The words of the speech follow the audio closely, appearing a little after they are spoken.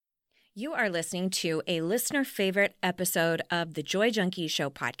You are listening to a listener favorite episode of the Joy Junkie Show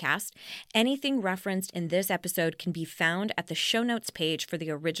podcast. Anything referenced in this episode can be found at the show notes page for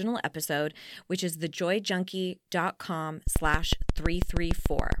the original episode, which is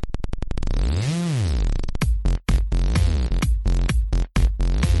thejoyjunkie.com/334.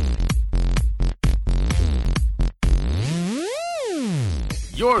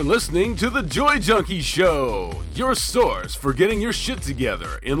 You're listening to The Joy Junkie Show, your source for getting your shit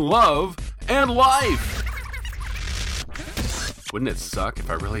together in love and life. Wouldn't it suck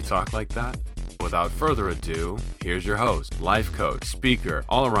if I really talked like that? Without further ado, here's your host, life coach, speaker,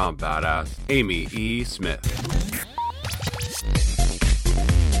 all-around badass, Amy E. Smith.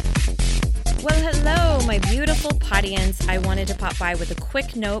 Well, hello, my beautiful audience. I wanted to pop by with a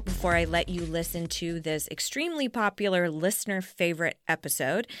quick note before I let you listen to this extremely popular listener favorite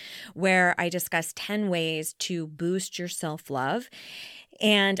episode where I discuss 10 ways to boost your self-love.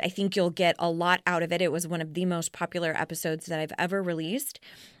 And I think you'll get a lot out of it. It was one of the most popular episodes that I've ever released.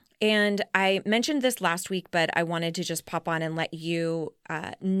 And I mentioned this last week, but I wanted to just pop on and let you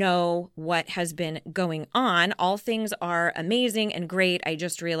know what has been going on. All things are amazing and great. I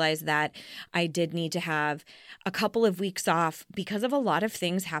just realized that I did need to have a couple of weeks off because of a lot of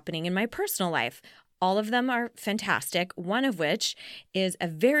things happening in my personal life. All of them are fantastic, one of which is a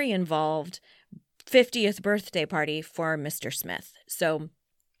very involved 50th birthday party for Mr. Smith. So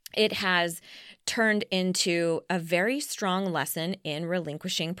it has turned into a very strong lesson in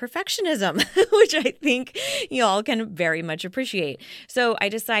relinquishing perfectionism, which I think y'all can very much appreciate. So I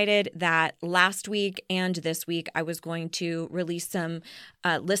decided that last week and this week I was going to release some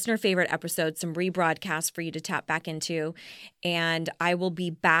listener favorite episodes, some rebroadcasts for you to tap back into. And I will be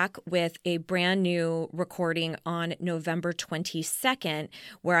back with a brand new recording on November 22nd,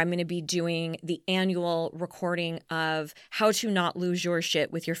 where I'm going to be doing the annual recording of how to not lose your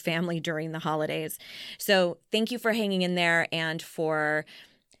shit with your family during the holidays. So thank you for hanging in there and for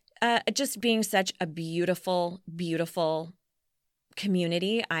just being such a beautiful, beautiful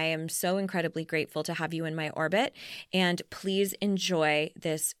community. I am so incredibly grateful to have you in my orbit. And please enjoy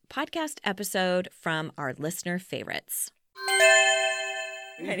this podcast episode from our listener favorites.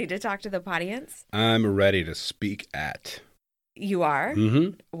 Ready to talk to the audience? I'm ready to speak at. You are?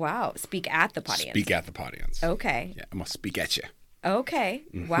 Mm-hmm. Wow. Speak at the audience. Speak at the audience. Okay. Yeah, I'm going to speak at you. Okay.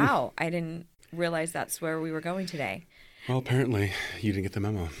 Mm-hmm. Wow. I didn't realize that's where we were going today. Well, apparently you didn't get the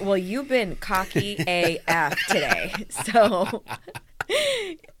memo. Well, you've been cocky AF today. So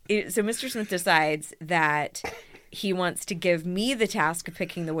Mr. Smith decides that he wants to give me the task of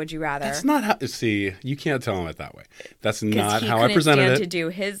picking the would you rather. That's not how, see, you can't tell him it that way. That's not how I presented it. Because he couldn't stand to do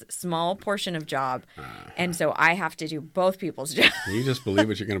his small portion of job, and so I have to do both people's jobs. You just believe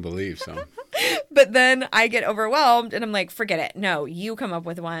what you're going to believe, so. But then I get overwhelmed, and I'm like, forget it. No, you come up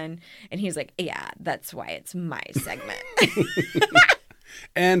with one. And he's like, yeah, that's why it's my segment.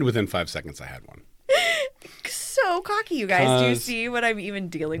 And within 5 seconds, I had one. So cocky, you guys. Do you see what I'm even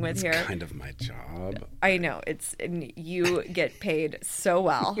dealing with here? It's kind of my job. I know. You get paid so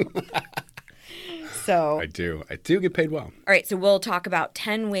well. So I do get paid well. All right, so we'll talk about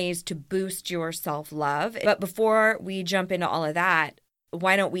 10 ways to boost your self-love. But before we jump into all of that,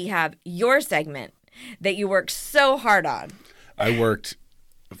 why don't we have your segment that you worked so hard on? I worked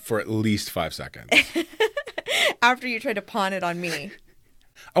for at least 5 seconds. After you tried to pawn it on me.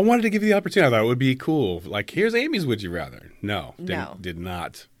 I wanted to give you the opportunity. I thought it would be cool. Like, here's Amy's Would You Rather. No. Did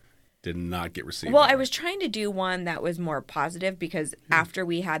not get received. Well, I was trying to do one that was more positive because after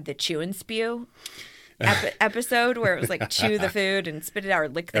we had the chew and spew episode where it was like chew the food and spit it out or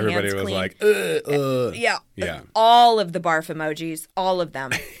lick the Everybody hands clean. Everybody was like, Yeah. All of the barf emojis, all of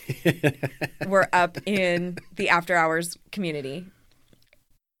them were up in the After Hours community.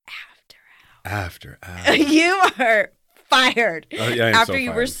 After hours. You are fired. Oh, yeah, after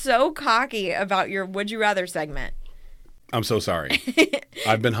you were so cocky about your Would You Rather segment. I'm so sorry.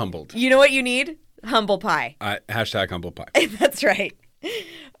 I've been humbled. You know what you need? Humble pie. Hashtag humble pie. That's right.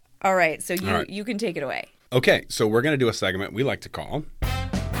 All right. So you can take it away. Okay. So we're going to do a segment we like to call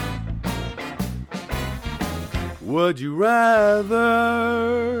Would You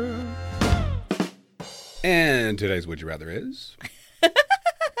Rather? And today's Would You Rather is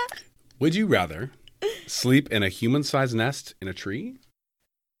would you rather sleep in a human-sized nest in a tree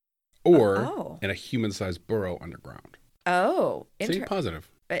or in a human-sized burrow underground? Oh. See, positive.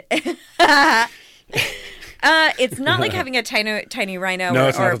 It's not like having a tiny rhino no,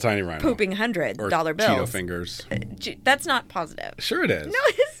 it's not a tiny rhino. Pooping $100 bills. Cheeto fingers. That's not positive. Sure it is. No,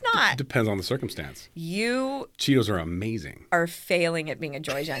 it's not. It depends on the circumstance. You Cheetos are amazing. Are failing at being a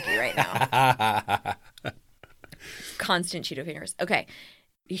joy junkie right now. Constant Cheeto fingers. Okay.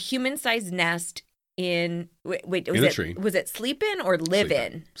 human-sized nest in wait in a tree. Was it sleep in or live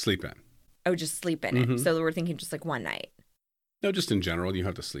in? Sleep in. Oh, just sleep in it. So we're thinking just like one night. No, just in general, you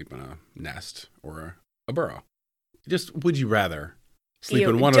have to sleep in a nest or a burrow. Just would you rather sleep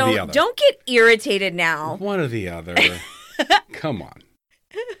in one or the other? Don't get irritated now. One or the other. Come on.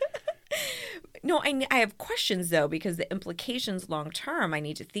 No, I have questions though, because the implications long term, I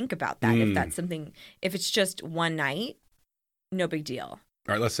need to think about that. If that's something, if it's just one night, no big deal.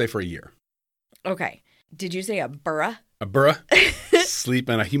 All right, let's say for a year. Okay. Did you say a burra? A burra? Sleep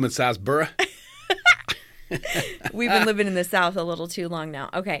in a human-sized burra? We've been living in the South a little too long now.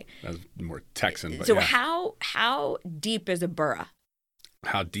 Okay. That's more Texan. But so yeah. how deep is a burra?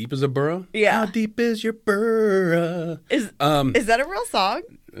 How deep is a burrow? Yeah. How deep is your burrow? Is that a real song?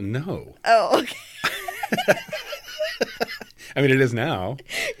 No. Oh, okay. I mean, it is now.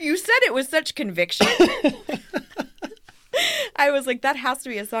 You said it with such conviction. I was like, that has to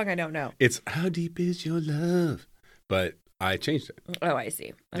be a song I don't know. It's How Deep Is Your Love? But I changed it. Oh, I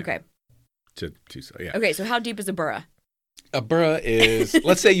see. Okay. Yeah. Okay, so how deep is a burra? A burra is,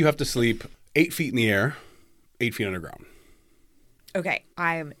 let's say you have to sleep 8 feet in the air, 8 feet underground. Okay,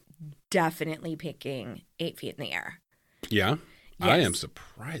 I'm definitely picking 8 feet in the air. Yeah? Yes. I am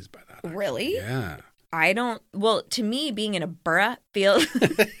surprised by that. Actually. Really? Yeah. Well, to me, being in a burra feels...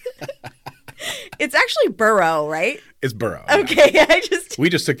 It's actually burrow, right? It's burrow. Okay, yeah. We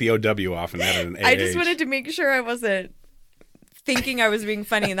just took the OW off and added an AH. I just wanted to make sure I wasn't thinking I was being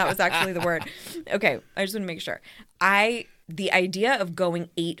funny and that was actually the word. Okay, I just want to make sure. The idea of going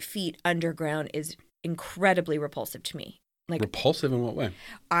 8 feet underground is incredibly repulsive to me. Like, repulsive in what way?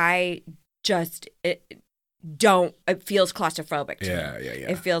 It feels claustrophobic to me. Yeah.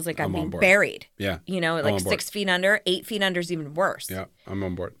 It feels like I'm being buried. Yeah. You know, like 6 feet under, 8 feet under is even worse. Yeah, I'm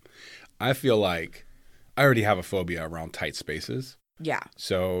on board. I feel like I already have a phobia around tight spaces. Yeah.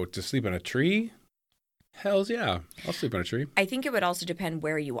 So to sleep in a tree, hells yeah. I'll sleep in a tree. I think it would also depend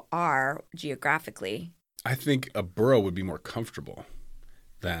where you are geographically. I think a burrow would be more comfortable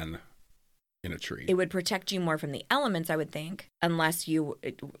than in a tree. It would protect you more from the elements, I would think, unless you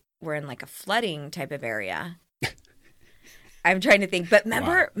were in like a flooding type of area. I'm trying to think. But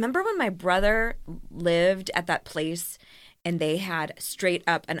remember when my brother lived at that place and they had straight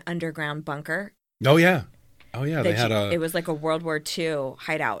up an underground bunker? Oh, yeah. They had it was like a World War II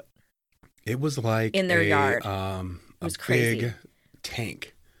hideout. It was like in their yard. It was crazy. Big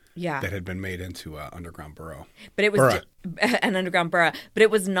tank. Yeah. That had been made into an underground burrow. But it was an underground burrow. But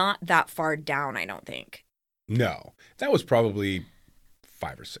it was not that far down, I don't think. No. That was probably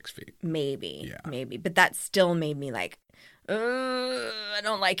 5 or 6 feet. Maybe. But that still made me like, I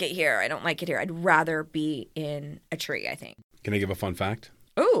don't like it here. I'd rather be in a tree, I think. Can I give a fun fact?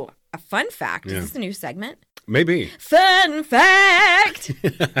 Oh, a fun fact? Yeah. Is this a new segment? Maybe. Fun fact!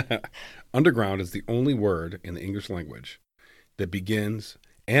 Underground is the only word in the English language that begins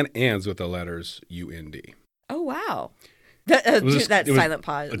and ends with the letters UND. Oh, wow. That silent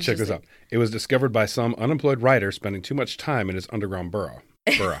pause. Check this out. It was discovered by some unemployed writer spending too much time in his underground burrow.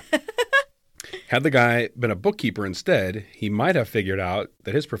 Had the guy been a bookkeeper instead, he might have figured out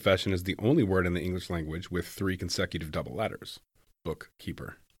that his profession is the only word in the English language with 3 consecutive double letters.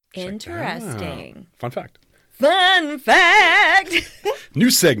 Bookkeeper. Interesting. Fun fact. Fun fact. New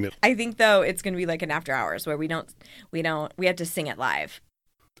segment. I think though it's going to be like an after hours where we have to sing it live.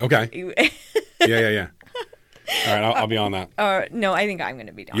 Okay. Yeah. All right, I'll be on that. No, I think I'm going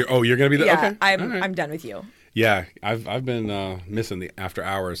to be done. You're going to be there? Yeah, okay. I'm done with you. Yeah, I've been missing the after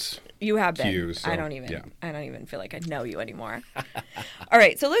hours. You have been. Cues, so, I don't even feel like I know you anymore. All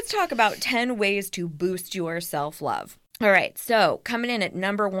right, so let's talk about 10 ways to boost your self-love. All right, so coming in at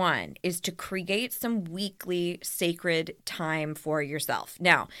number 1 is to create some weekly sacred time for yourself.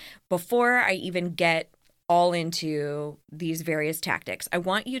 Now, before I even get all into these various tactics, I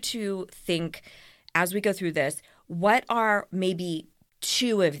want you to think, as we go through this, what are maybe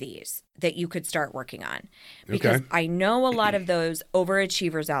 2 of these that you could start working on? Because I know a lot of those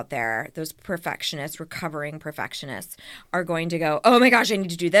overachievers out there, those perfectionists, recovering perfectionists, are going to go, oh my gosh, I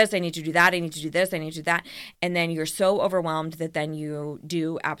need to do this, I need to do that, I need to do this, I need to do that. And then you're so overwhelmed that then you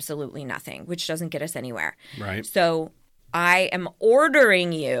do absolutely nothing, which doesn't get us anywhere. Right. So I am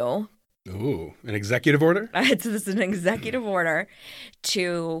ordering you. Ooh, an executive order? This is an executive order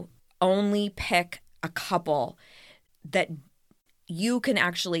to only pick a couple that you can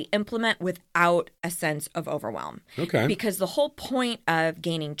actually implement without a sense of overwhelm. Okay. Because the whole point of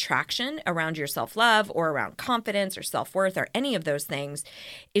gaining traction around your self-love or around confidence or self-worth or any of those things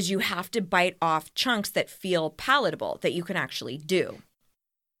is you have to bite off chunks that feel palatable, that you can actually do.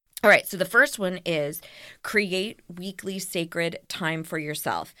 All right, so the first one is create weekly sacred time for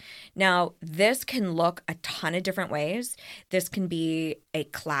yourself. Now, this can look a ton of different ways. This can be a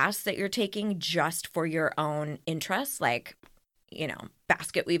class that you're taking just for your own interests, like,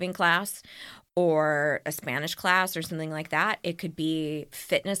 basket weaving class or a Spanish class or something like that. It could be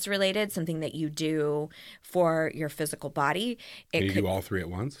fitness related, something that you do for your physical body. Can you do all three at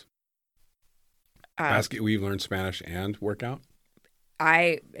once? Basket weave, learn Spanish, and workout?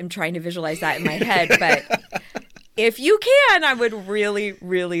 I am trying to visualize that in my head, but if you can, I would really,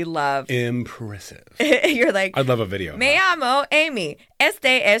 really love. Impressive. You're like, I'd love a video. Me llamo Amy. Este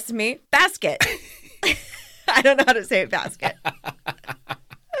es mi basket. I don't know how to say basket.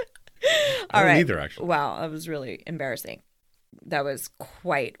 All right. Either, actually. Wow, that was really embarrassing. That was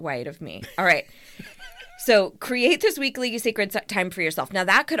quite white of me. All right. So create this weekly sacred time for yourself. Now,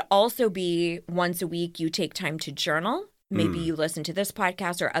 that could also be once a week you take time to journal. Maybe you listen to this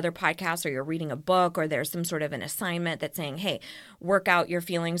podcast or other podcasts, or you're reading a book, or there's some sort of an assignment that's saying, hey, work out your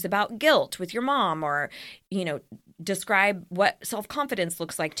feelings about guilt with your mom, or, describe what self-confidence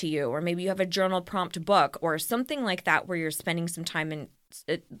looks like to you. Or maybe you have a journal prompt book or something like that where you're spending some time in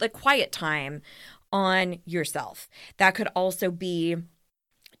the quiet time on yourself. That could also be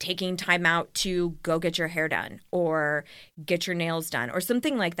taking time out to go get your hair done or get your nails done or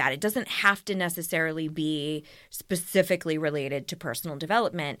something like that. It doesn't have to necessarily be specifically related to personal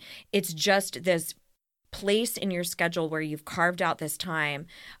development. It's just this place in your schedule where you've carved out this time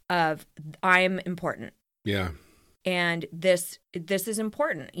of I'm important. Yeah. And this is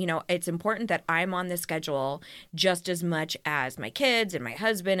important. It's important that I'm on the schedule just as much as my kids and my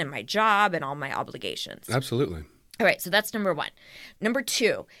husband and my job and all my obligations. Absolutely. All right, so that's number one. Number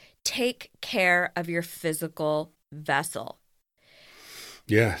two, take care of your physical vessel.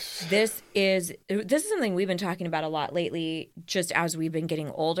 Yes. This is something we've been talking about a lot lately, just as we've been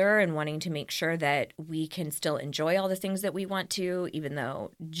getting older and wanting to make sure that we can still enjoy all the things that we want to, even though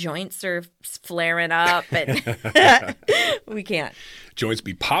joints are flaring up and we can't. Joints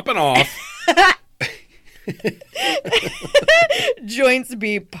be popping off. Joints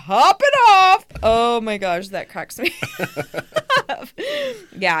be popping off. Oh my gosh, that cracks me up.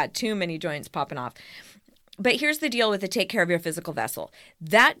 Yeah, too many joints popping off. But here's the deal with the take care of your physical vessel.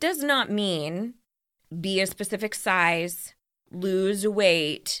 That does not mean be a specific size, lose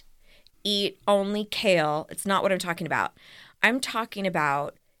weight, eat only kale. It's not what I'm talking about. I'm talking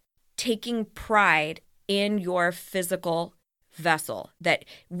about taking pride in your physical vessel that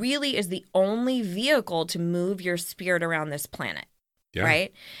really is the only vehicle to move your spirit around this planet. Yeah.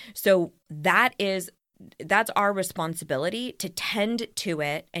 Right? So that's our responsibility to tend to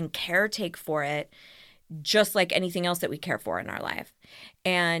it and caretake for it, just like anything else that we care for in our life.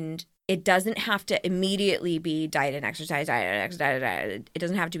 And it doesn't have to immediately be diet and exercise, diet. It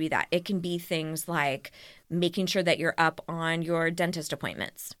doesn't have to be that. It can be things like making sure that you're up on your dentist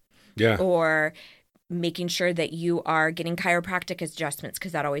appointments. Yeah. Or making sure that you are getting chiropractic adjustments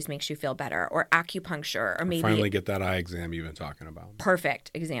because that always makes you feel better, or acupuncture, or maybe finally get that eye exam you've been talking about.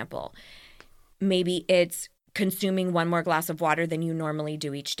 Perfect example. Maybe it's consuming one more glass of water than you normally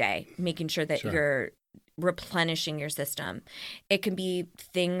do each day, making sure that you're replenishing your system. It can be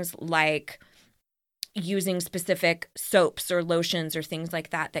things like using specific soaps or lotions or things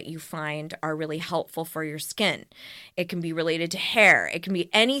like that that you find are really helpful for your skin. It can be related to hair. It can be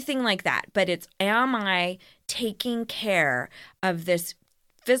anything like that. But it's, am I taking care of this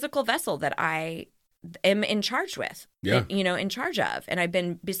physical vessel that I am in charge with? Yeah. In charge of. And I've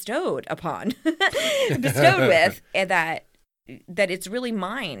been bestowed with, and that it's really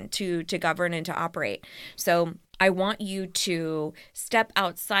mine to govern and to operate. So I want you to step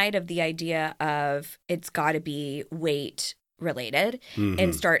outside of the idea of it's got to be weight related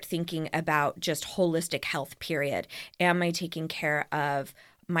and start thinking about just holistic health, period. Am I taking care of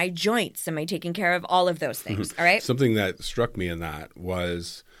my joints? Am I taking care of all of those things? All right. Something that struck me in that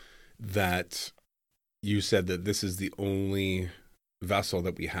was that you said that this is the only vessel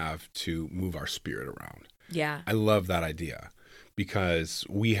that we have to move our spirit around. Yeah. I love that idea because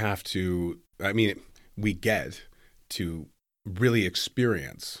we have to, we get to really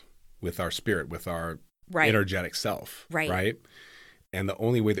experience with our spirit, with our energetic self, right? And the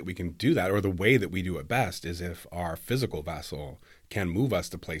only way that we can do that, or the way that we do it best, is if our physical vessel can move us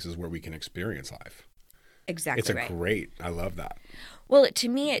to places where we can experience life. Exactly. It's great. I love that. Well, to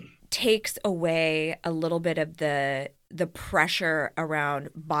me, it takes away a little bit of the pressure around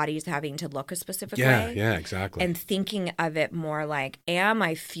bodies having to look a specific way. Yeah, exactly. And thinking of it more like, am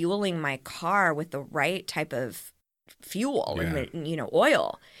I fueling my car with the right type of fuel and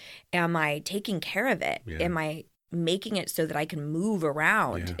oil? Am I taking care of it? Yeah. Am I making it so that I can move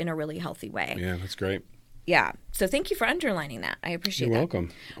around in a really healthy way. Yeah, that's great. Yeah. So thank you for underlining that. I appreciate You're that.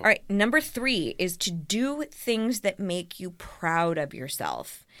 welcome. All right. Number 3 is to do things that make you proud of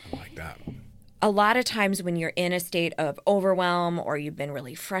yourself. I like that. A lot of times when you're in a state of overwhelm or you've been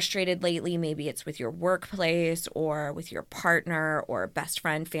really frustrated lately, maybe it's with your workplace or with your partner or best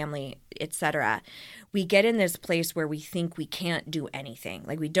friend, family, etc., we get in this place where we think we can't do anything.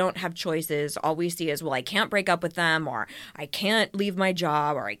 Like we don't have choices. All we see is, well, I can't break up with them, or I can't leave my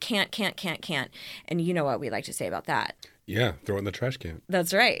job, or I can't. And you know what we like to say about that. Yeah, throw it in the trash can.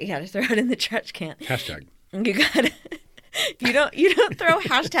 That's right. You got to throw it in the trash can. Hashtag. You got to. You don't throw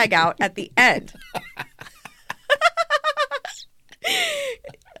hashtag out at the end.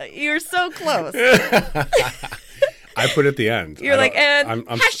 You're so close. I put it at the end. You're like, and I'm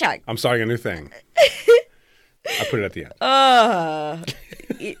hashtag. I'm starting a new thing. I put it at the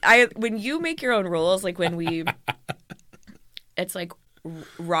end. When you make your own rules, like it's like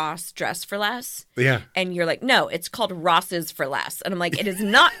Ross dress for less. Yeah. And you're like, no, it's called Ross's for less. And I'm like, it is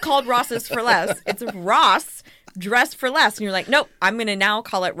not called Ross's for less. It's Ross dress for less. And you're like, nope, I'm going to now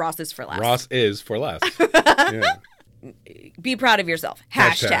call it Ross's for less. Ross is for less. Yeah. Be proud of yourself.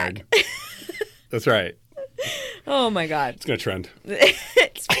 Hashtag. That's right. Oh my God. It's going to trend.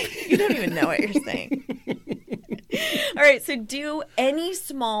 You don't even know what you're saying. All right. So do any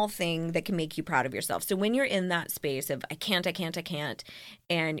small thing that can make you proud of yourself. So when you're in that space of I can't,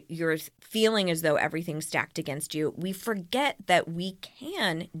 and you're feeling as though everything's stacked against you, we forget that we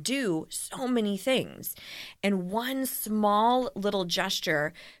can do so many things. And one small little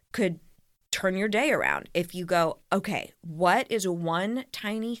gesture could turn your day around. If you go, okay, what is one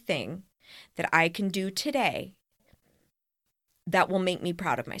tiny thing that I can do today that will make me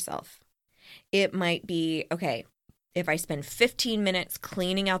proud of myself? It might be, okay, if I spend 15 minutes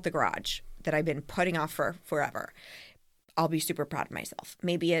cleaning out the garage that I've been putting off for forever, I'll be super proud of myself.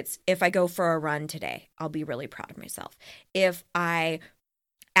 Maybe it's if I go for a run today, I'll be really proud of myself. If I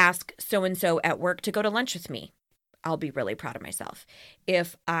ask so-and-so at work to go to lunch with me, I'll be really proud of myself.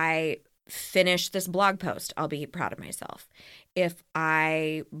 If I finish this blog post, I'll be proud of myself. If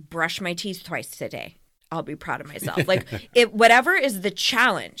I brush my teeth twice today, I'll be proud of myself. Like whatever is the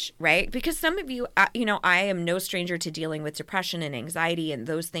challenge, right? Because some of you, I am no stranger to dealing with depression and anxiety and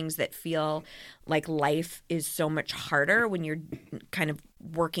those things that feel like life is so much harder when you're kind of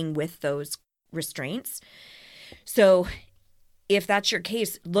working with those restraints. So if that's your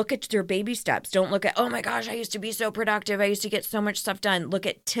case, look at your baby steps. Don't look at, oh my gosh, I used to be so productive. I used to get so much stuff done. Look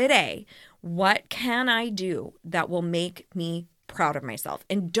at today. What can I do that will make me proud of myself?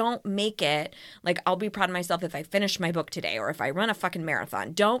 And don't make it like I'll be proud of myself if I finish my book today or if I run a fucking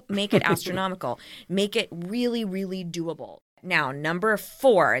marathon. Don't make it astronomical. Make it really, really doable. Now, number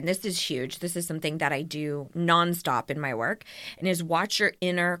 4, and this is huge. This is something that I do nonstop in my work, and is watch your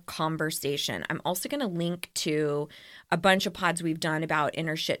inner conversation. I'm also going to link to a bunch of pods we've done about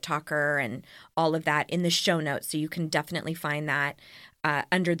inner shit talker and all of that in the show notes. So you can definitely find that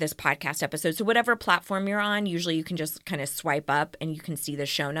under this podcast episode. So whatever platform you're on, usually you can just kind of swipe up and you can see the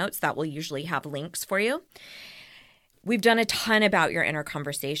show notes. That will usually have links for you. We've done a ton about your inner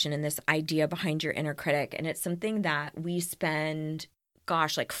conversation and this idea behind your inner critic. And it's something that we spend,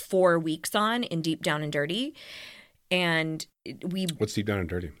 like 4 weeks on in Deep Down and Dirty. And What's Deep Down and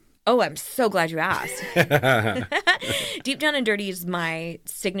Dirty? Oh, I'm so glad you asked. Deep Down and Dirty is my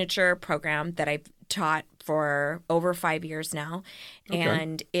signature program that I've taught for over 5 years now. Okay.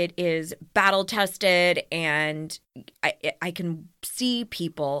 And it is battle tested, and I can see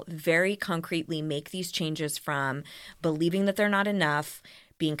people very concretely make these changes from believing that they're not enough,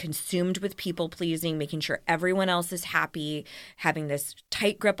 being consumed with people pleasing, making sure everyone else is happy, having this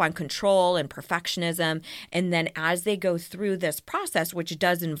tight grip on control and perfectionism. And then as they go through this process, which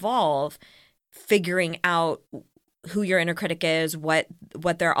does involve figuring out who your inner critic is, what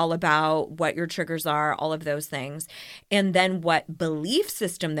they're all about, what your triggers are, all of those things, and then what belief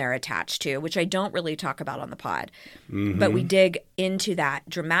system they're attached to, which I don't really talk about on the pod. Mm-hmm. But we dig into that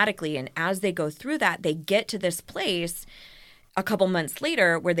dramatically. And as they go through that, they get to this place a couple months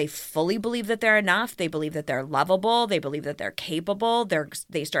later where they fully believe that they're enough. They believe that they're lovable. They believe that they're capable.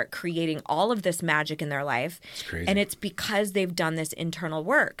 They start creating all of this magic in their life. It's crazy. And it's because they've done this internal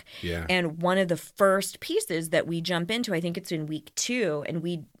work. Yeah. And one of the first pieces that we jump into, I think it's in week 2, and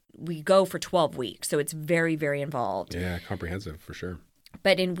we go for 12 weeks. So it's very, very involved. Yeah, comprehensive for sure.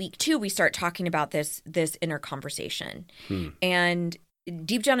 But in week 2, we start talking about this inner conversation. And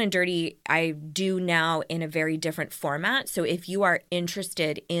Deep Down and Dirty, I do now in a very different format. So if you are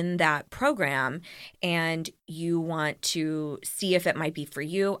interested in that program and you want to see if it might be for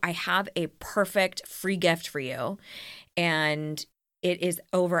you, I have a perfect free gift for you. And it is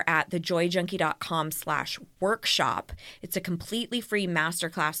over at thejoyjunkie.com/workshop. It's a completely free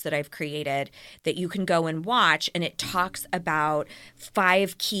masterclass that I've created that you can go and watch. And it talks about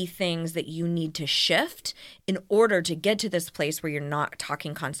 5 key things that you need to shift in order to get to this place where you're not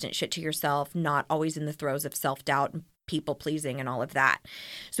talking constant shit to yourself, not always in the throes of self-doubt, people pleasing and all of that.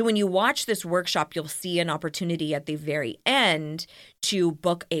 So when you watch this workshop, you'll see an opportunity at the very end to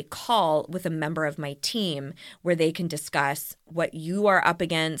book a call with a member of my team where they can discuss what you are up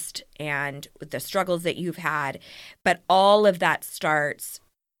against and the struggles that you've had. But all of that starts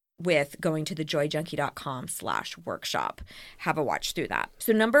with going to thejoyjunkie.com/workshop. Have a watch through that.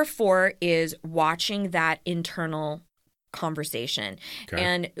 So number 4 is watching that internal conversation. Okay.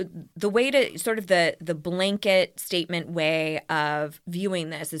 And the way to sort of the blanket statement way of viewing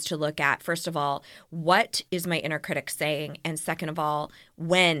this is to look at, first of all, what is my inner critic saying? And second of all,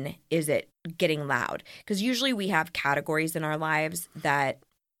 when is it getting loud? Because usually we have categories in our lives that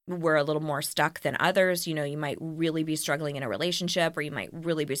we're a little more stuck than others. You know, you might really be struggling in a relationship or you might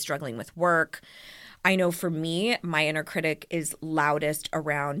really be struggling with work. I know for me, my inner critic is loudest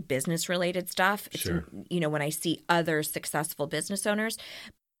around business-related stuff. It's, Sure. you know, when I see other successful business owners,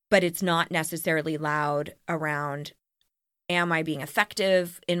 but it's not necessarily loud around, am I being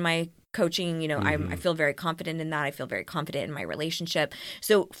effective in my coaching? You know, I feel very confident in that. I feel very confident in my relationship.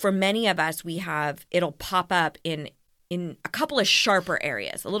 So for many of us, it'll pop up in a couple of sharper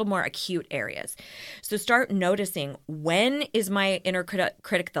areas, a little more acute areas. So start noticing, when is my inner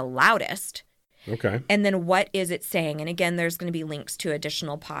critic the loudest? Okay. And then what is it saying? And again, there's going to be links to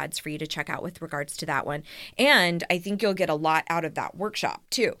additional pods for you to check out with regards to that one. And I think you'll get a lot out of that workshop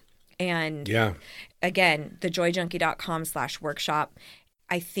too. And Yeah. again, thejoyjunkie.com/workshop.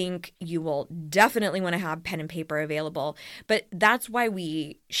 I think you will definitely want to have pen and paper available. But that's why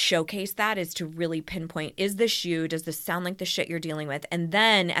we showcase that, is to really pinpoint, is this you? Does this sound like the shit you're dealing with? And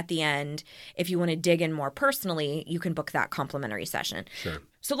then at the end, if you want to dig in more personally, you can book that complimentary session. Sure.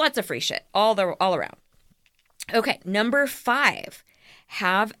 So lots of free shit all around. Okay, number 5,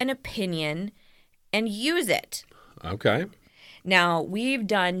 have an opinion and use it. Okay. Now, we've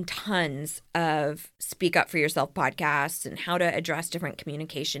done tons of Speak Up for Yourself podcasts and how to address different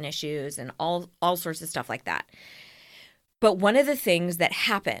communication issues and all sorts of stuff like that. But one of the things that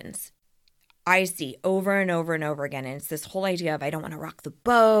happens, I see over and over and over again, and it's this whole idea of, I don't want to rock the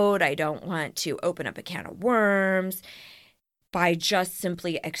boat, I don't want to open up a can of worms, by just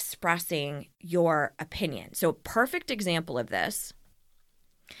simply expressing your opinion. So a perfect example of this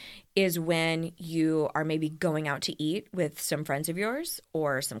is when you are maybe going out to eat with some friends of yours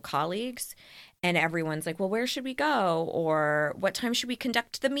or some colleagues, and everyone's like, well, where should we go? Or what time should we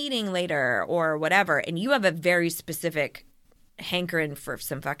conduct the meeting later? Or whatever. And you have a very specific hankering for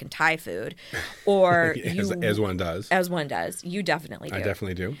some fucking Thai food. Or as one does. As one does. You definitely do. I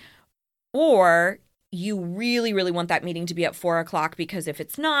definitely do. Or you really, really want that meeting to be at 4:00 because if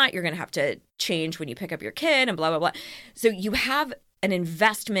it's not, you're going to have to change when you pick up your kid and blah, blah, blah. So you have an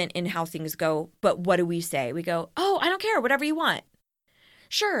investment in how things go. But what do we say? We go, oh, I don't care, whatever you want.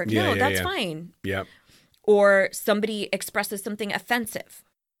 Sure. No, that's fine. Yep. Or somebody expresses something offensive.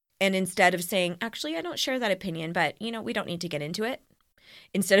 And instead of saying, actually, I don't share that opinion, but, you know, we don't need to get into it.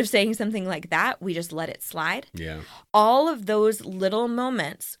 Instead of saying something like that, we just let it slide. Yeah. All of those little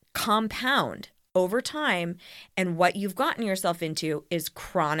moments compound over time. And what you've gotten yourself into is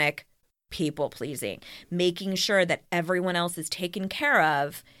chronic people pleasing, making sure that everyone else is taken care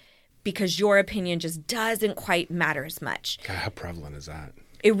of because your opinion just doesn't quite matter as much. God, how prevalent is that?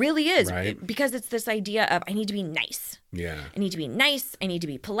 It really is. Right? Because it's this idea of, I need to be nice. Yeah. I need to be nice. I need to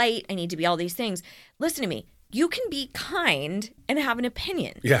be polite. I need to be all these things. Listen to me. You can be kind and have an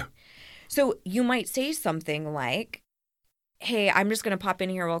opinion. Yeah. So you might say something like, hey, I'm just going to pop in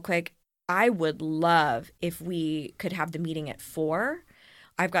here real quick. I would love if we could have the meeting at 4:00.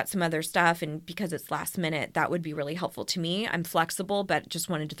 I've got some other stuff, and because it's last minute, that would be really helpful to me. I'm flexible, but just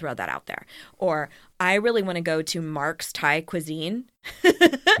wanted to throw that out there. Or I really want to go to Mark's Thai cuisine.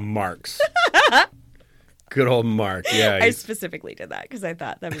 Mark's. Good old Mark. Yeah. I specifically did that because I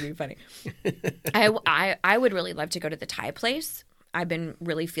thought that would be funny. I would really love to go to the Thai place. I've been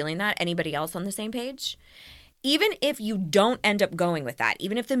really feeling that. Anybody else on the same page? Even if you don't end up going with that,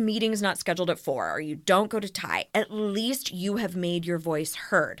 even if the meeting's not scheduled at 4 or you don't go to Thai, at least you have made your voice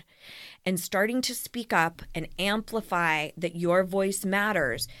heard. And starting to speak up and amplify that your voice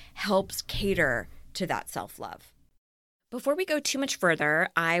matters helps cater to that self-love. Before we go too much further,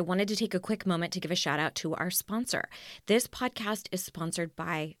 I wanted to take a quick moment to give a shout out to our sponsor. This podcast is sponsored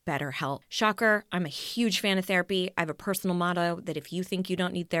by BetterHelp. Shocker, I'm a huge fan of therapy. I have a personal motto that if you think you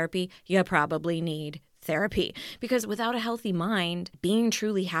don't need therapy, you probably need therapy. Because without a healthy mind, being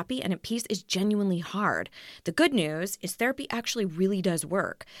truly happy and at peace is genuinely hard. The good news is therapy actually really does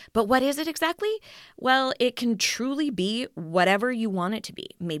work. But what is it exactly? Well, it can truly be whatever you want it to be.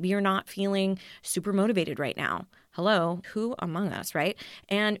 Maybe you're not feeling super motivated right now. Hello, who among us, right?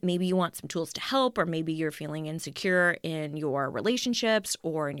 And maybe you want some tools to help, or maybe you're feeling insecure in your relationships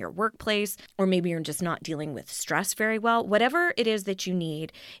or in your workplace, or maybe you're just not dealing with stress very well. Whatever it is that you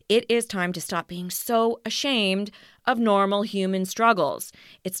need, it is time to stop being so ashamed of normal human struggles.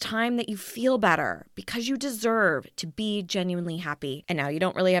 It's time that you feel better because you deserve to be genuinely happy. And now you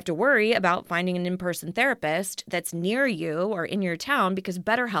don't really have to worry about finding an in-person therapist that's near you or in your town, because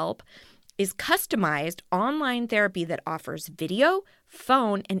BetterHelp is customized online therapy that offers video,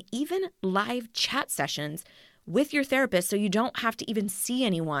 phone, and even live chat sessions with your therapist, so you don't have to even see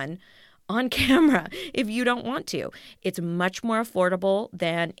anyone on camera if you don't want to. It's much more affordable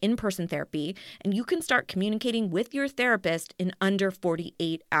than in-person therapy, and you can start communicating with your therapist in under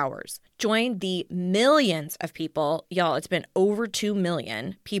 48 hours. Join the millions of people, y'all, it's been over 2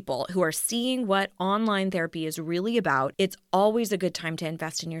 million people who are seeing what online therapy is really about. It's always a good time to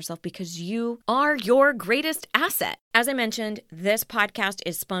invest in yourself because you are your greatest asset. As I mentioned, this podcast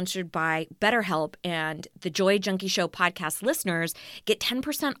is sponsored by BetterHelp, and the Joy Junkie Show podcast listeners get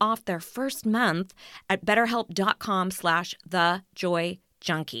 10% off their first month at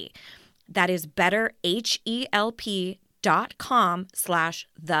betterhelp.com/thejoyjunkie. That is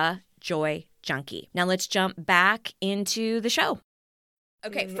betterhelp.com/thejoyjunkie. Now let's jump back into the show.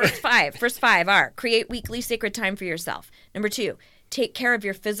 Okay, first five are create weekly sacred time for yourself. Number 2, take care of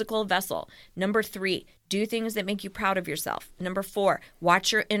your physical vessel. Number 3, do things that make you proud of yourself. Number 4,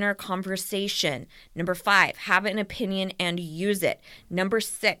 watch your inner conversation. Number 5, have an opinion and use it. Number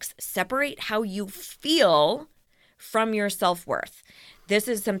 6, separate how you feel from your self-worth. This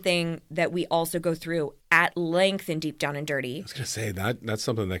is something that we also go through at length in Deep Down and Dirty. I was going to say that's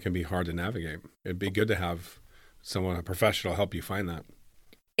something that can be hard to navigate. It'd be good to have someone, a professional, help you find that.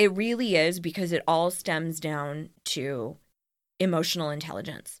 It really is, because it all stems down to emotional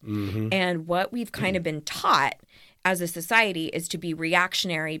intelligence. Mm-hmm. And what we've kind of been taught as a society is to be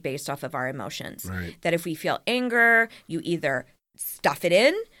reactionary based off of our emotions. Right. That if we feel anger, you either stuff it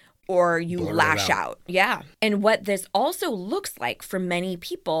in or you lash out. Yeah. And what this also looks like for many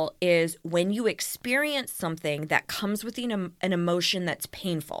people is when you experience something that comes with an emotion that's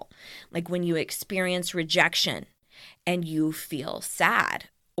painful, like when you experience rejection and you feel sad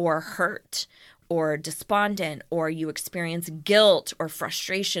or hurt or despondent, or you experience guilt or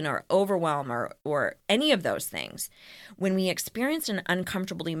frustration or overwhelm or any of those things. When we experience an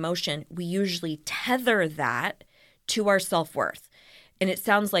uncomfortable emotion, we usually tether that to our self-worth. And it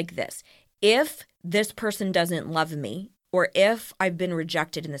sounds like this: if this person doesn't love me, or if I've been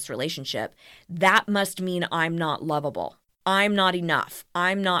rejected in this relationship, that must mean I'm not lovable. I'm not enough.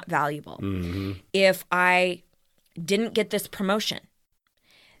 I'm not valuable. Mm-hmm. If I didn't get this promotion,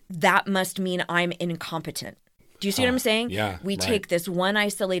 that must mean I'm incompetent. Do you see what I'm saying? Yeah. We take this one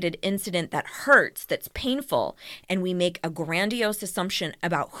isolated incident that hurts, that's painful, and we make a grandiose assumption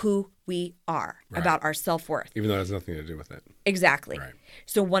about who we are, about our self-worth. Even though it has nothing to do with it. Exactly. Right.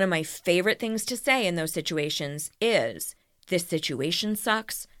 So one of my favorite things to say in those situations is, this situation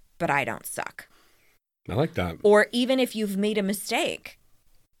sucks, but I don't suck. I like that. Or even if you've made a mistake,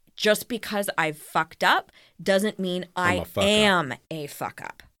 just because I've fucked up doesn't mean I am a fuck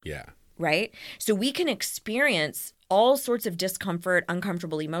up. Yeah. Right? So we can experience all sorts of discomfort,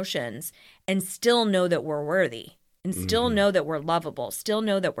 uncomfortable emotions, and still know that we're worthy, and still know that we're lovable, still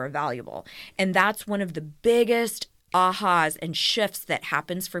know that we're valuable. And that's one of the biggest ahas and shifts that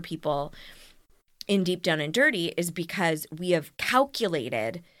happens for people in Deep Down and Dirty, is because we have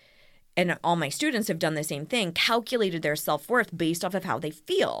calculated, and all my students have done the same thing, calculated their self-worth based off of how they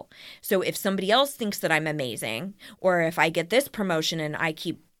feel. So if somebody else thinks that I'm amazing, or if I get this promotion and I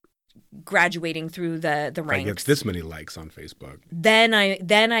keep graduating through the ranks, I get this many likes on Facebook, then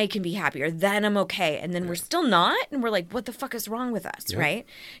I can be happier, then I'm okay. And then we're still not, and we're like, what the fuck is wrong with us, right?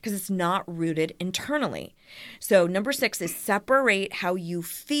 Because it's not rooted internally. So number 6 is separate how you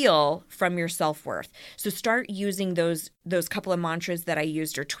feel from your self-worth. So start using those couple of mantras that I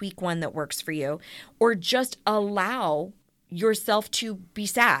used, or tweak one that works for you, or just allow yourself to be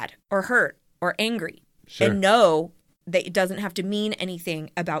sad or hurt or angry, and know that it doesn't have to mean anything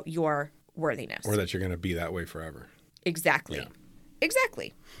about your worthiness. Or that you're going to be that way forever. Exactly. Yeah.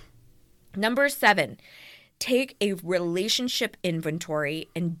 Exactly. Number 7, take a relationship inventory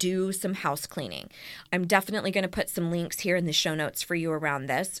and do some house cleaning. I'm definitely going to put some links here in the show notes for you around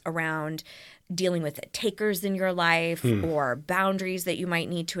this, around dealing with takers in your life or boundaries that you might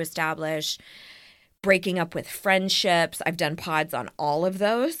need to establish, breaking up with friendships. I've done pods on all of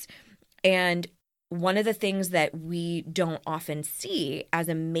those. And one of the things that we don't often see as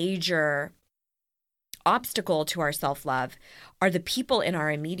a major obstacle to our self-love are the people in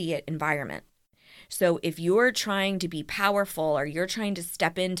our immediate environment. So if you're trying to be powerful or you're trying to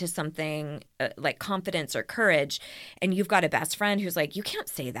step into something like confidence or courage, and you've got a best friend who's like, you can't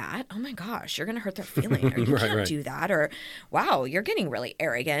say that. Oh my gosh, you're going to hurt their feeling. Or you can't do that. Or wow, you're getting really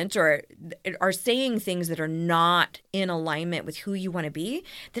arrogant, or are saying things that are not in alignment with who you want to be,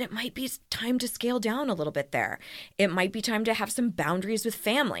 then it might be time to scale down a little bit there. It might be time to have some boundaries with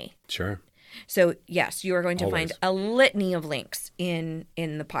family. Sure. So yes, you are going to find a litany of links in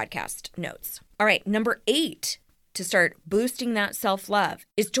the podcast notes. All right, number 8 to start boosting that self-love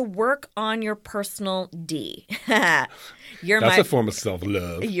is to work on your personal D. That's a form of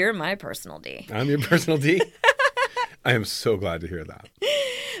self-love. You're my personal D. I'm your personal D? I am so glad to hear that.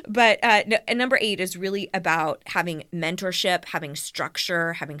 But number 8 is really about having mentorship, having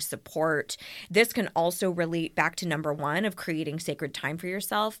structure, having support. This can also relate back to number 1 of creating sacred time for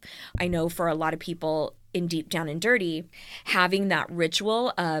yourself. I know for a lot of people in Deep Down and Dirty, having that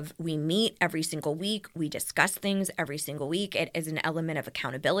ritual of we meet every single week, we discuss things every single week. It is an element of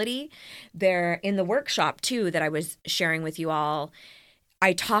accountability. There in the workshop too that I was sharing with you all,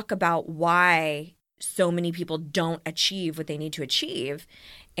 I talk about why so many people don't achieve what they need to achieve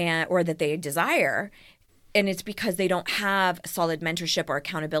or that they desire. And it's because they don't have solid mentorship or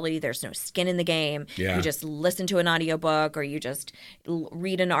accountability. There's no skin in the game. Yeah. You just listen to an audiobook or you just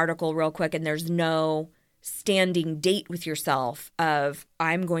read an article real quick, and there's no standing date with yourself of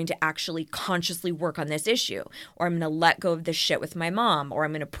I'm going to actually consciously work on this issue, or I'm going to let go of this shit with my mom, or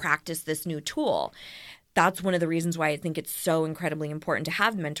I'm going to practice this new tool. That's one of the reasons why I think it's so incredibly important to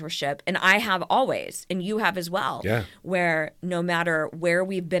have mentorship. And I have always, and you have as well, where no matter where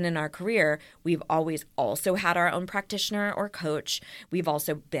we've been in our career, we've always also had our own practitioner or coach. We've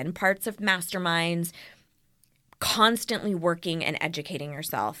also been parts of masterminds, constantly working and educating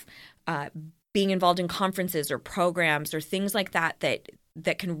yourself, being involved in conferences or programs or things like that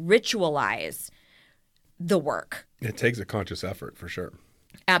can ritualize the work. It takes a conscious effort for sure.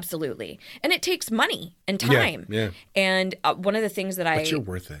 Absolutely. And it takes money and time. Yeah. And one of the things that But you're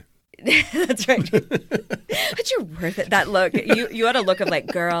worth it. That's right. But you're worth it. That look. You had a look of like,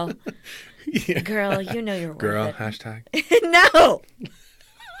 girl, you know you're worth girl, it. hashtag. No.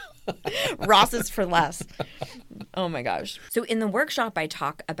 Ross is for less. Oh my gosh. So in the workshop, I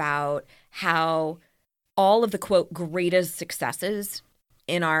talk about how all of the, quote, greatest successes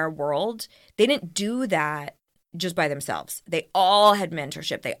in our world, they didn't do that just by themselves. They all had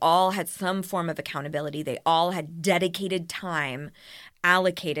mentorship. They all had some form of accountability. They all had dedicated time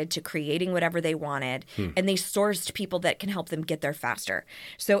allocated to creating whatever they wanted, and they sourced people that can help them get there faster.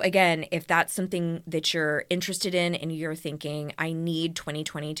 So again, if that's something that you're interested in and you're thinking, I need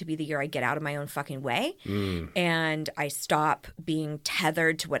 2020 to be the year I get out of my own fucking way and I stop being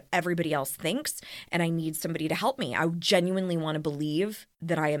tethered to what everybody else thinks, and I need somebody to help me, I genuinely want to believe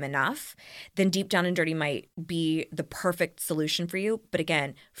that I am enough, then Deep Down and Dirty might be the perfect solution for you. But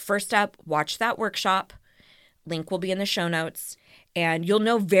again, first up, watch that workshop. Link will be in the show notes. And you'll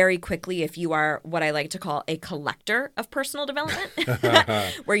know very quickly if you are what I like to call a collector of personal development,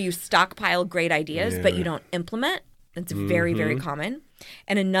 where you stockpile great ideas, but you don't implement. That's very, very common.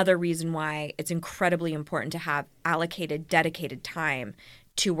 And another reason why it's incredibly important to have allocated, dedicated time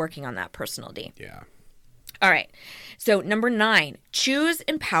to working on that personal D. Yeah. All right. So number 9, choose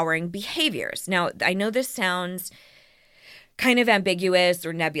empowering behaviors. Now, I know this sounds kind of ambiguous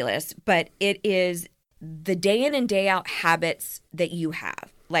or nebulous, but it is the day in and day out habits that you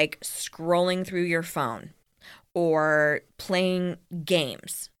have, like scrolling through your phone or playing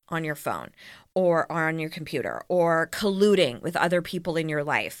games on your phone or on your computer or colluding with other people in your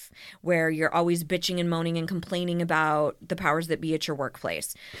life where you're always bitching and moaning and complaining about the powers that be at your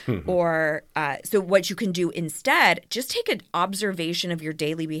workplace. Or so what you can do instead, just take an observation of your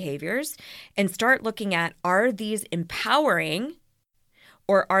daily behaviors and start looking at, are these empowering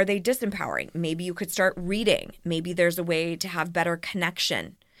or are they disempowering? Maybe you could start reading. Maybe there's a way to have better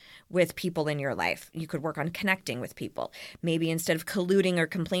connection with people in your life. You could work on connecting with people. Maybe instead of colluding or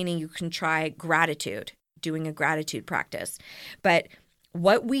complaining, you can try gratitude, doing a gratitude practice. But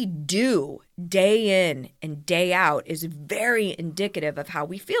what we do day in and day out is very indicative of how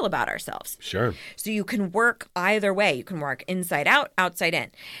we feel about ourselves. Sure. So you can work either way. You can work inside out, outside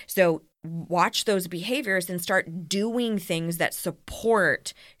in. So watch those behaviors and start doing things that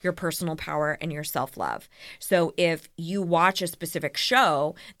support your personal power and your self-love. So if you watch a specific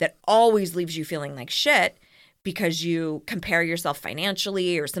show that always leaves you feeling like shit because you compare yourself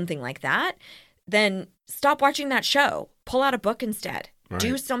financially or something like that, then stop watching that show. Pull out a book instead. Right.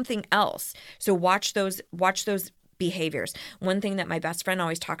 Do something else. So watch those behaviors. One thing that my best friend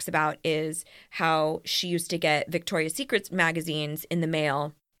always talks about is how she used to get Victoria's Secret magazines in the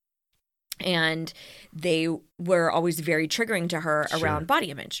mail, and they were always very triggering to her around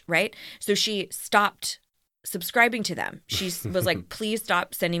body image, right? So she stopped subscribing to them. She was like, please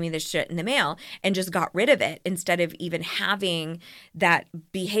stop sending me this shit in the mail, and just got rid of it instead of even having that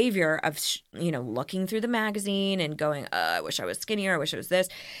behavior of, looking through the magazine and going, I wish I was skinnier. I wish I was this,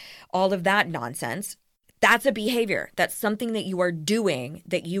 all of that nonsense. That's a behavior. That's something that you are doing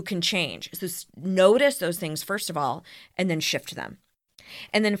that you can change. So notice those things, first of all, and then shift them.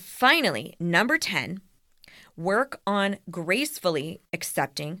 And then finally, number 10, work on gracefully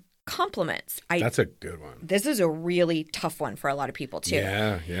accepting compliments. That's a good one. This is a really tough one for a lot of people too.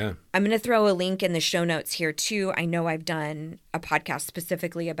 Yeah. I'm going to throw a link in the show notes here too. I know I've done a podcast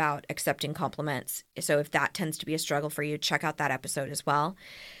specifically about accepting compliments. So if that tends to be a struggle for you, check out that episode as well.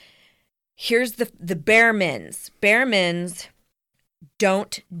 Here's the bare mins. Bare mins,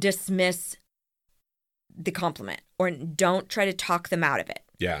 don't dismiss the compliment or don't try to talk them out of it.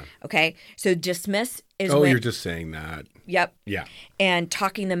 Yeah. Okay. So dismiss is you're just saying that. Yep. Yeah. And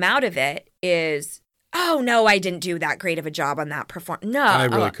talking them out of it is, oh, no, I didn't do that great of a job on that performance. No. I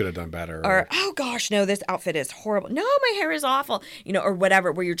really could have done better. Or, oh, gosh, no, this outfit is horrible. No, my hair is awful. Or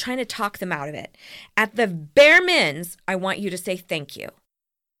whatever, where you're trying to talk them out of it. At the bare mins, I want you to say thank you.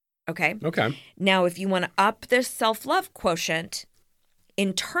 Okay? Okay. Now, if you want to up this self-love quotient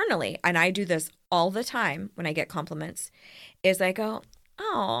internally, and I do this all the time when I get compliments, is I go,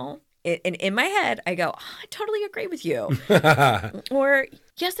 oh, and in my head, I go, oh, I totally agree with you. Or,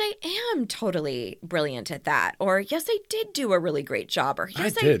 yes, I am totally brilliant at that. Or, yes, I did do a really great job. Or,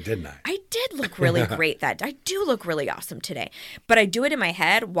 yes, I did, didn't I? I did look really great I do look really awesome today. But I do it in my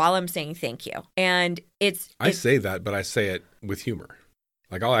head while I'm saying thank you. And I say that, but I say it with humor.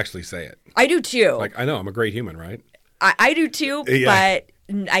 Like, I'll actually say it. I do too. Like, I know I'm a great human, right? I do too, but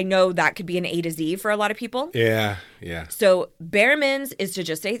I know that could be an A to Z for a lot of people. Yeah. So bare mins is to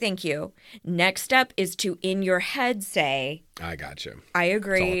just say thank you. Next step is to, in your head, say, I got you. I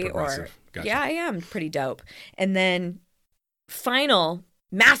agree. Or, gotcha. Yeah, I am pretty dope. And then final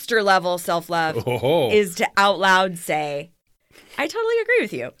master level self-love is to out loud say, I totally agree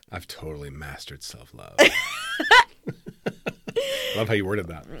with you. I've totally mastered self-love. Love how you worded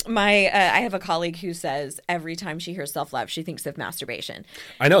that. I have a colleague who says every time she hears self-love, she thinks of masturbation.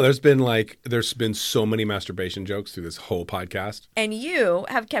 I know there's been so many masturbation jokes through this whole podcast. And you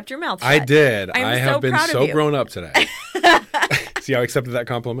have kept your mouth shut. I did. I have been so grown up today. See how I accepted that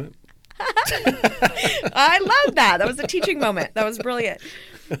compliment? I love that. That was a teaching moment. That was brilliant.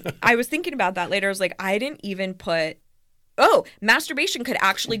 I was thinking about that later. I was like, I didn't even put... Oh, masturbation could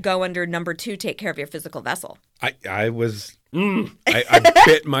actually go under number 2, take care of your physical vessel. I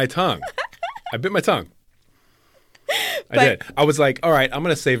bit my tongue. I did. I was like, all right, I'm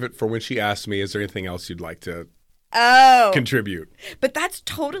going to save it for when she asks me, is there anything else you'd like to contribute? But that's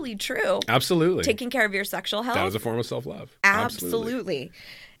totally true. Absolutely. Taking care of your sexual health. That is a form of self-love. Absolutely.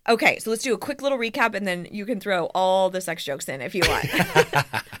 Okay, so let's do a quick little recap, and then you can throw all the sex jokes in if you want.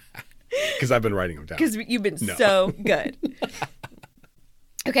 Because I've been writing them down. Because you've been so good.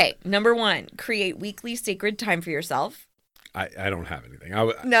 Okay, number 1, create weekly sacred time for yourself. I don't have anything.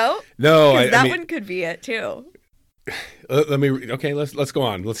 No? No. That one could be it too. Let's go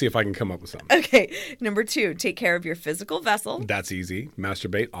on. Let's see if I can come up with something. Okay, number 2, take care of your physical vessel. That's easy.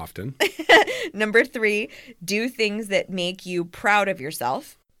 Masturbate often. Number 3, do things that make you proud of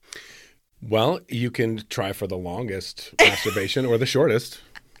yourself. Well, you can try for the longest masturbation or the shortest.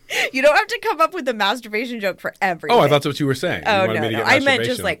 You don't have to come up with a masturbation joke for everything. Oh, I thought that's what you were saying. Oh, you no. I meant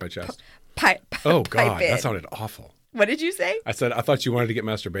just like oh, God, that sounded awful. What did you say? I said, I thought you wanted to get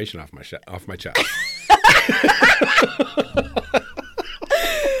masturbation off my chest.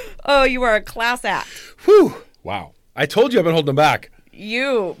 Oh, you are a class act. Whew. Wow. I told you I've been holding them back.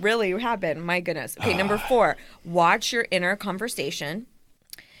 You really have been. My goodness. Okay, number 4, watch your inner conversation.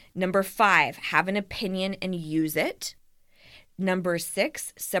 Number 5, have an opinion and use it. Number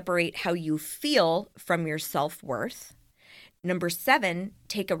 6, separate how you feel from your self-worth. Number 7,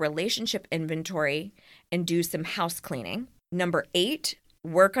 take a relationship inventory and do some house cleaning. Number 8,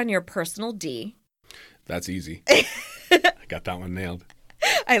 work on your personal D. That's easy. I got that one nailed.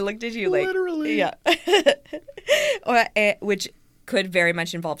 I looked at you like... Literally. Yeah. Which could very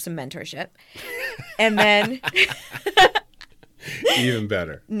much involve some mentorship. And then even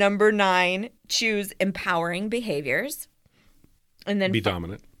better. Number 9, choose empowering behaviors. And then be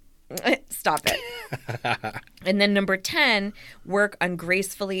dominant. Stop it. And then number 10, work on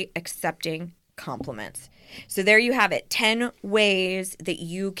gracefully accepting compliments. So there you have it, 10 ways that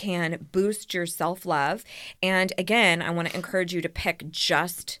you can boost your self-love. And again, I want to encourage you to pick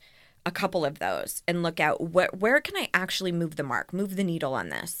just a couple of those and look at where can I actually move the mark, move the needle on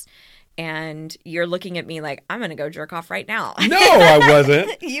this. And you're looking at me like, I'm going to go jerk off right now. No, I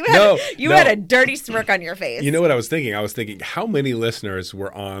wasn't. You had a dirty smirk on your face. You know what I was thinking? I was thinking how many listeners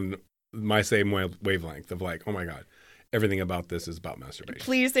were on my same wavelength of like, oh my God, everything about this is about masturbation.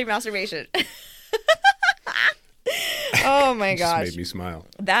 Please say masturbation. Oh my gosh. Just made me smile.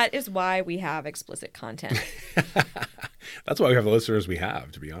 That is why we have explicit content. That's why we have the listeners we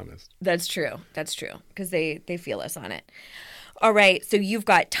have, to be honest. That's true. That's true. Because they feel us on it. All right. So you've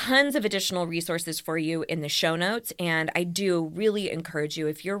got tons of additional resources for you in the show notes. And I do really encourage you,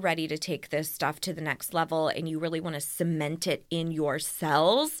 if you're ready to take this stuff to the next level and you really want to cement it in your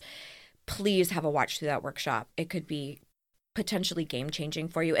cells, please have a watch through that workshop. It could be potentially game-changing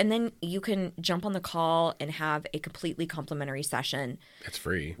for you. And then you can jump on the call and have a completely complimentary session. It's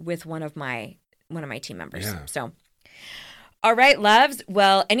free. With one of my team members. Yeah. So, all right, loves.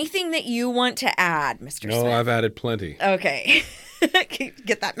 Well, anything that you want to add, Mr. Smith? No, I've added plenty. Okay.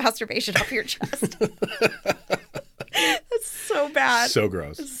 Get that masturbation off your chest. That's so bad. So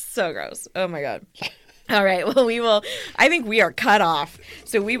gross. So gross. Oh my God. All right. Well, I think we are cut off.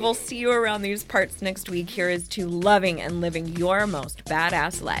 So we will see you around these parts next week. Here is to loving and living your most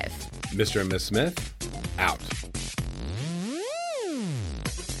badass life. Mr. and Miss Smith, out.